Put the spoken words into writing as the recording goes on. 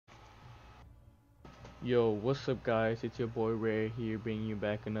Yo, what's up guys? It's your boy Rare here bringing you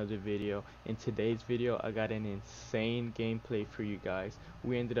back another video. In today's video, I got an insane gameplay for you guys.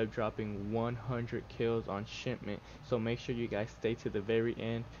 We ended up dropping 100 kills on shipment, so make sure you guys stay to the very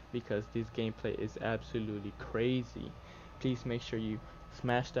end because this gameplay is absolutely crazy. Please make sure you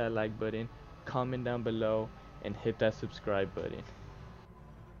smash that like button, comment down below, and hit that subscribe button.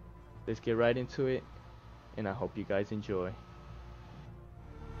 Let's get right into it, and I hope you guys enjoy.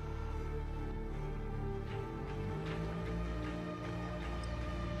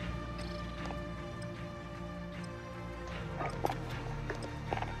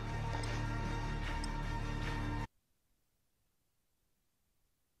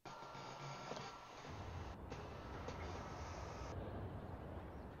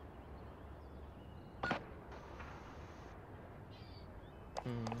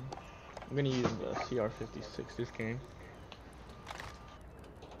 I'm gonna use the CR56 this game.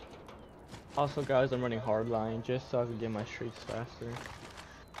 Also guys, I'm running hardline just so I can get my streaks faster.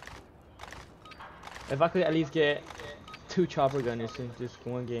 If I could at least get 2 chopper gunners in this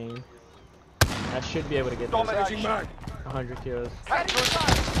one game, I should be able to get 100 kills. I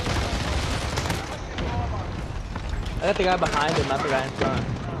got the guy behind him, not the guy in front.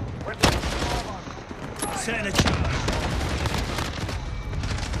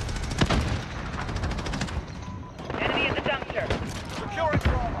 Enemy in the dumpster. Securing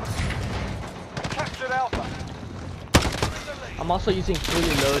Bravo. Captured Alpha. I'm also using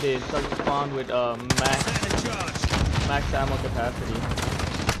fully loaded, so I can spawn with max ammo capacity.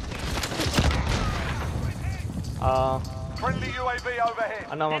 Friendly UAV overhead.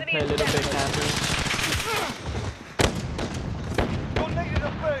 I know I'm gonna play a little bit camping, You're needed a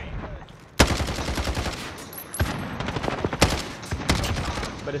B.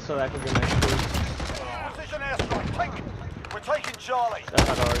 but it's so that I can get my streaks. Precision airstrike. We're taking Charlie. That's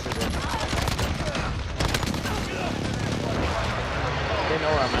how hard it is. They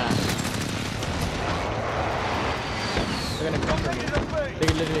know where I'm at. They're gonna come for me. They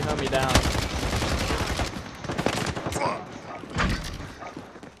can literally hunt me down.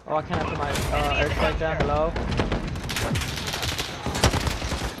 Oh, I can't put my airstrike down. Hello?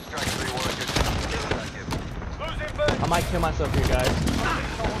 Losing B. I might kill myself here, guys.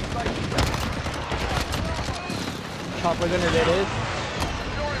 Chopper gunner it is.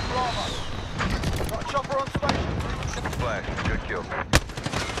 Securing Bravo. Got a chopper on station. Flash, good kill.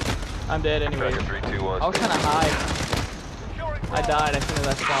 I'm dead anyway. Tracker 3, 2, 1. I was trying to hide. Securing I Bravo. died as soon as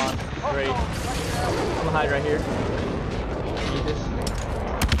I spawned. Great. I'm gonna hide right here. Need this.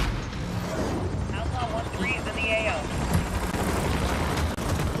 Outlaw 1-3 is in the AO.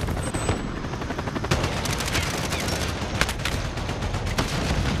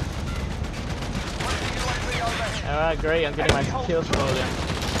 Alright, great. I'm getting my kills loaded.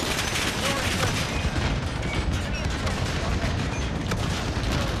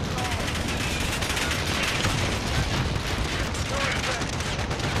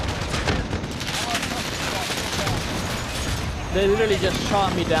 They literally just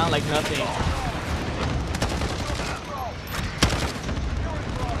shot me down like nothing.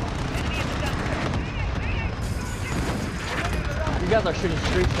 You guys are shooting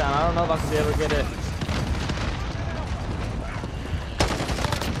streaks down. I don't know if I can be able to get it.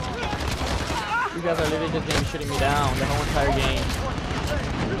 You guys are literally just getting shooting me down the whole entire game.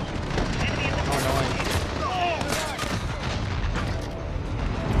 Oh, annoying.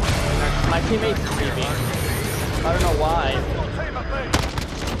 My teammate's sleeping. I don't know why. Team at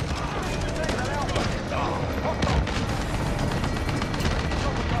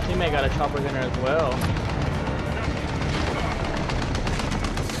B. Teammate got a chopper gunner as well.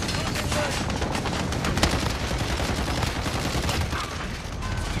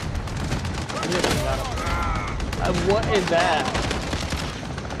 What is that?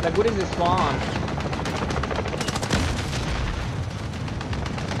 Like, what is this spawn?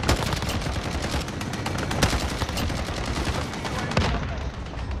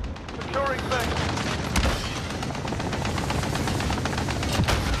 Securing B.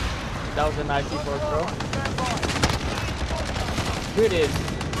 That was a nice E4 throw. Here it is.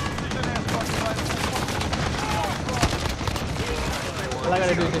 Precision airstrike. All I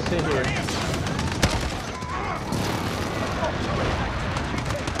gotta do is just sit here.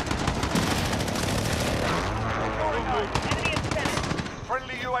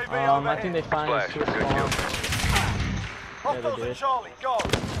 Friendly UAV I overhead. think they finally Flash, switched good spawn. Hostiles did. at Charlie. Go.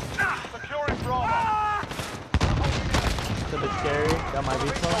 Securing Bravo. It's a bit scary. Got my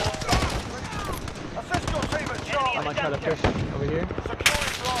V12. Assist your team at Charlie. I'm gonna try to push over here.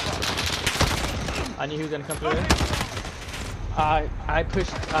 Securing Bravo. I knew he was gonna come through. I pushed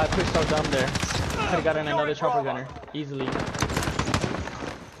so dumb there. Could have gotten another chopper gunner easily.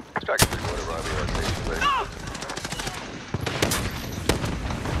 Strike 3-1 arriving on station, please.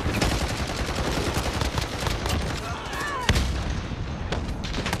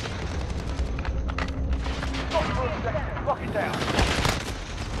 Lock it down.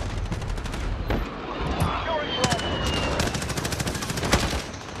 Securing Bravo.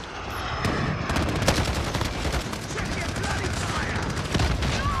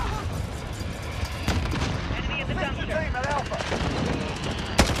 Enemy in the Team dumpster. at Alpha.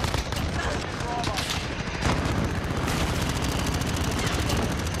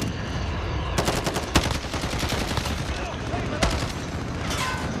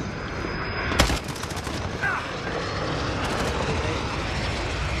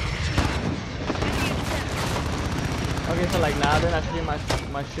 Okay, so like now they're not shooting my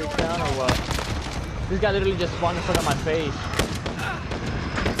shoot down or what? This guy literally just spawned in front of my face.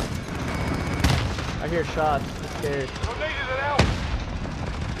 I hear shots. I'm scared. You're needed at Alpha.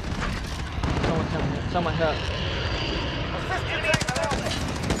 Someone come here. Someone help. Assist your team at Alpha.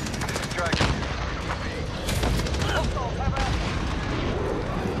 This is Striker. Hostiles have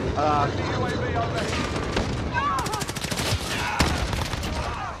Alpha. The UAV overhead.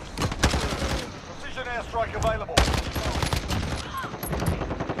 Precision airstrike available.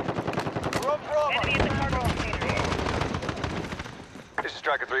 We're on Bravo. Enemy in the cargo container. This is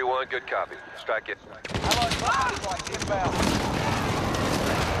Striker 3-1, good copy. Strike it. Allied fire strike inbound.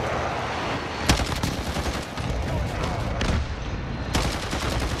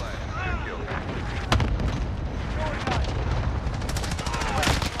 Good kill.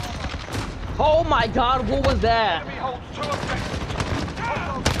 Oh my God! What was that? Enemy holds 2 objectives.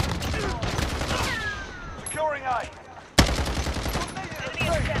 Securing A. Enemy in the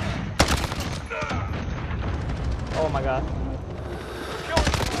center. Oh my God!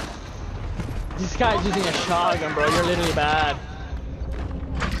 Securing This guy's using a shotgun, bro. You're literally bad.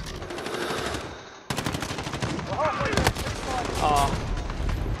 We're halfway there. Keep fighting. Oh,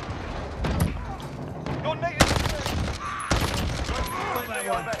 You're needed.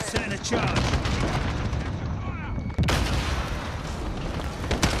 Setting a charge.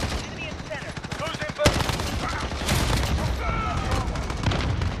 Enemy in the center. Losing B.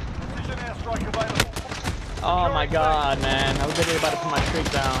 Precision airstrike available. oh my God, man! I was literally about to put my streak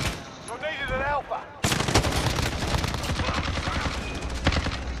down. You're needed at Alpha.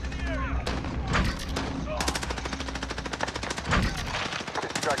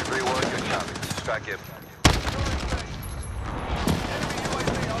 This is Striker 3-1, good copy. Strike it.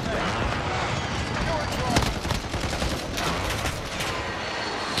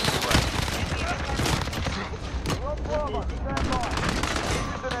 We're on Bravo. Stand by.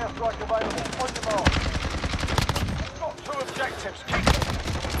 Precision airstrike available. On your mark. We've got 2 objectives. Keep them.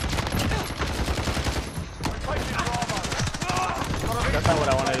 We're taking Bravo. That's not what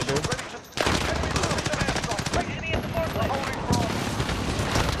I wanted to do. Ready to... Enemy in the forklift. Holding Bravo.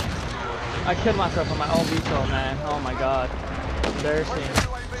 I killed myself on my own veto, man. Oh my God. Embarrassing.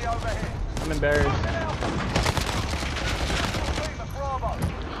 UAV overhead. I'm embarrassed. Team at Bravo.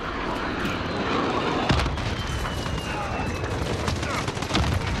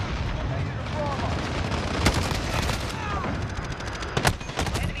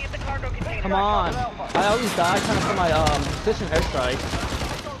 Enemy in the cargo container. Come on. I always die trying to put my precision airstrike.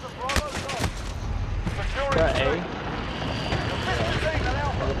 We're at A.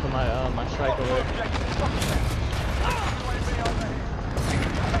 I'm gonna put my strike away.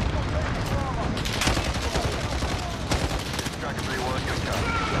 Striker 3-1, good copy.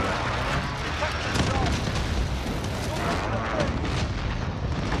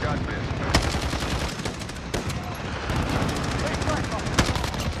 Got this.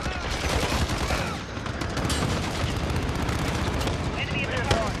 Enemy in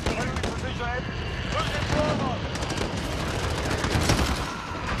the cargo container.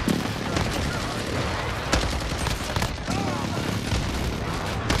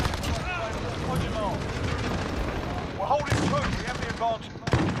 We're holding 2, we have the advantage.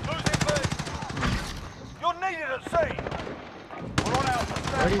 Losing B. You're needed at C. We're on Alpha,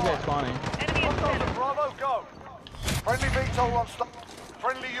 Where are stand these by. guys spawning? Enemy in the Hostiles center. at Bravo, go. Friendly VTOL on stop.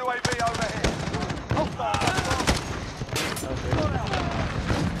 Friendly UAV overhead. Hostiles at Bravo. Okay.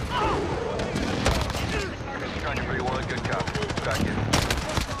 This is Striker 3-1, good copy. Strike it.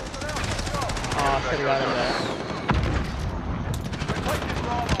 Oh, I should have gotten that. We're taking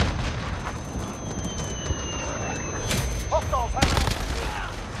Bravo. Hostiles have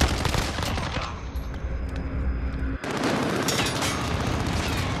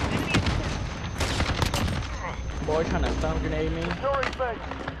Boy trying to stun grenade me, Securing B.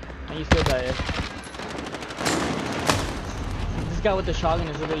 and you still die. This guy with the shotgun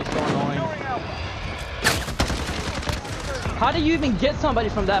is literally so annoying. Securing Alpha. How do you even get somebody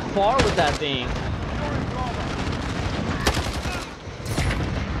from that far with that thing? Securing Bravo.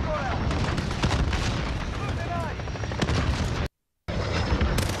 Got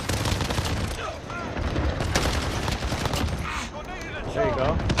Alpha. There you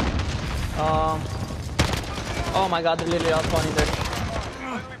go. Oh my god, they're literally all spawning there.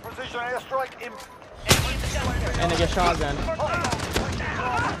 Enemy precision airstrike in. And they get shotgun.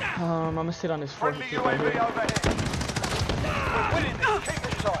 I'm gonna sit on this Friendly 450 right UAV here. overhead. We're winning this. Keep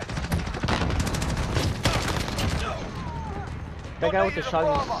this tight. That guy with the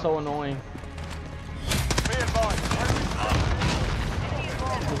shotgun is so annoying. Be advised.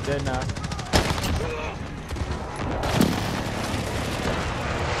 He's dead now.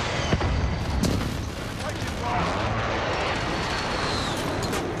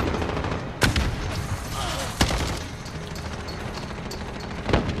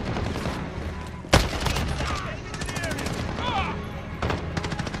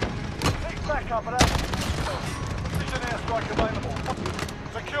 Take back up at that. Precision airstrike available.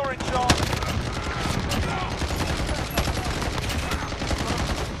 Securing Charlie.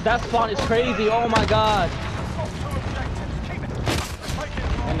 That spawn is crazy, oh my god. Got two objectives. Keep it. Take it.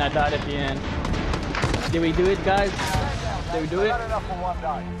 And I died at the end. Did we do it, guys? Did we do it? Not enough for one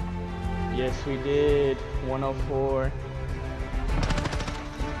day. Yes, we did. 104.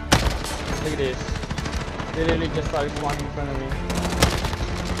 Look at this. They literally just started spawning in front of me.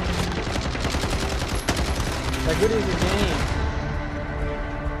 Like, what is the game?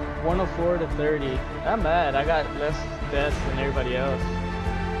 104 to 30. I'm mad. I got less deaths than everybody else.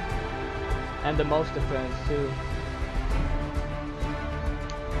 And the most defense, too.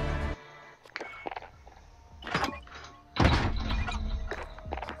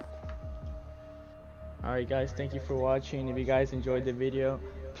 Alright guys, thank you for watching. If you guys enjoyed the video,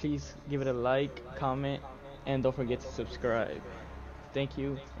 please give it a like, comment, and don't forget to subscribe. Thank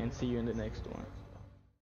you, and see you in the next one.